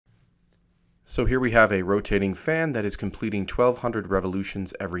So here we have a rotating fan that is completing 1200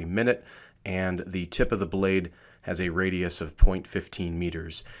 revolutions every minute, and the tip of the blade has a radius of 0.15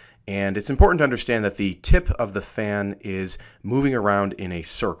 meters. And it's important to understand that the tip of the fan is moving around in a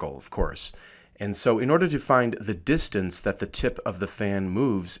circle, of course. And so in order to find the distance that the tip of the fan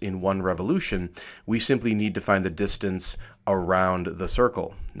moves in one revolution, we simply need to find the distance around the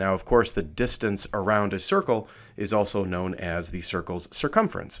circle. Now, of course, the distance around a circle is also known as the circle's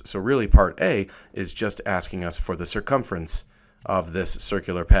circumference. So really, part A is just asking us for the circumference of this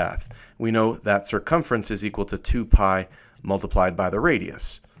circular path. We know that circumference is equal to 2 pi multiplied by the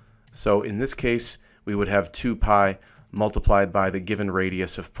radius. So in this case, we would have 2 pi multiplied by the given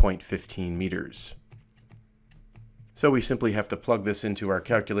radius of 0.15 meters. So we simply have to plug this into our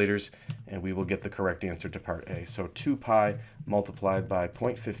calculators and we will get the correct answer to part A. So 2 pi multiplied by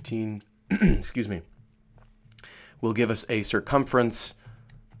 0.15 excuse me, will give us a circumference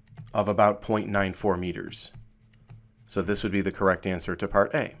of about 0.94 meters. So this would be the correct answer to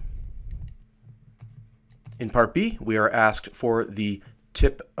part A. In part B, we are asked for the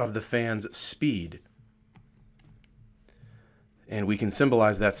tip of the fan's speed. And we can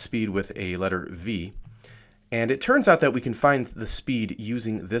symbolize that speed with a letter V. And it turns out that we can find the speed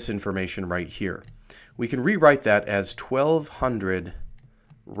using this information right here. We can rewrite that as 1200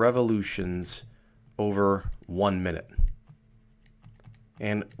 revolutions over 1 minute.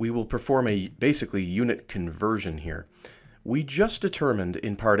 And we will perform a basically unit conversion here. We just determined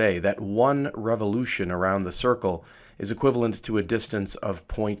in part A that 1 revolution around the circle is equivalent to a distance of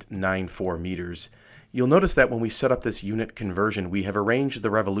 0.94 meters. You'll notice that when we set up this unit conversion, we have arranged the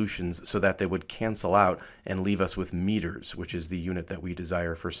revolutions so that they would cancel out and leave us with meters, which is the unit that we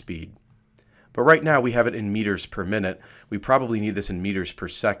desire for speed. But right now we have it in meters per minute. We probably need this in meters per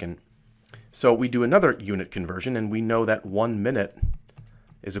second. So we do another unit conversion, and we know that 1 minute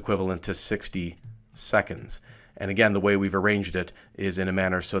is equivalent to 60 seconds. And again, the way we've arranged it is in a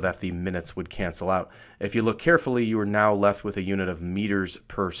manner so that the minutes would cancel out. If you look carefully, you are now left with a unit of meters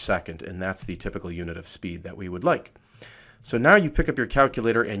per second, and that's the typical unit of speed that we would like. So now you pick up your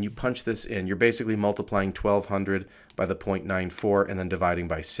calculator and you punch this in. You're basically multiplying 1200 by the 0.94 and then dividing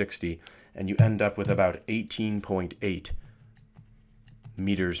by 60, and you end up with about 18.8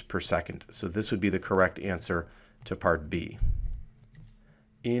 meters per second. So this would be the correct answer to part B.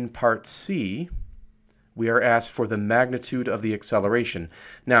 In part C, we are asked for the magnitude of the acceleration.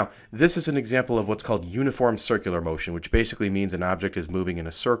 Now, this is an example of what's called uniform circular motion, which basically means an object is moving in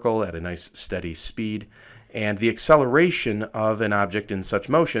a circle at a nice steady speed, and the acceleration of an object in such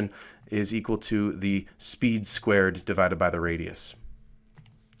motion is equal to the speed squared divided by the radius.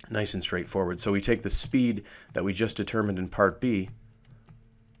 Nice and straightforward. So we take the speed that we just determined in part B,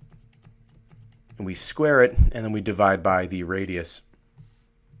 and we square it, and then we divide by the radius.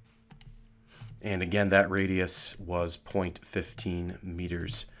 And again, that radius was 0.15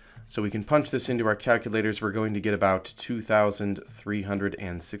 meters. So we can punch this into our calculators. We're going to get about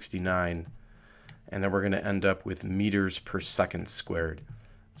 2,369. And then we're going to end up with meters per second squared.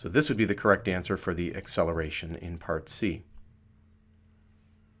 So this would be the correct answer for the acceleration in part C.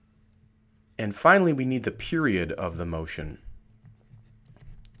 And finally, we need the period of the motion.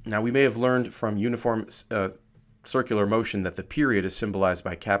 Now, we may have learned from uniform circular motion that the period is symbolized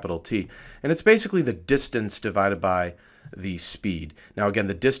by capital T, and it's basically the distance divided by the speed. Now again,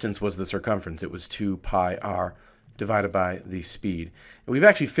 the distance was the circumference. It was 2 pi r divided by the speed. And we've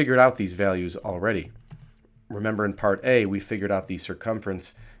actually figured out these values already. Remember, in part A we figured out the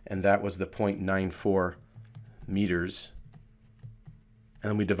circumference, and that was the 0.94 meters, and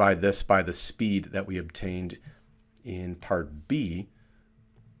then we divide this by the speed that we obtained in part B,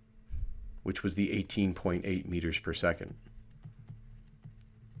 which was the 18.8 meters per second.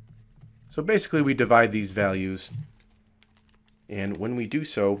 So basically we divide these values, and when we do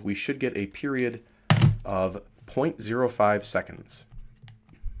so, we should get a period of 0.05 seconds.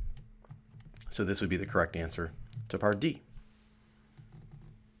 So this would be the correct answer to part D.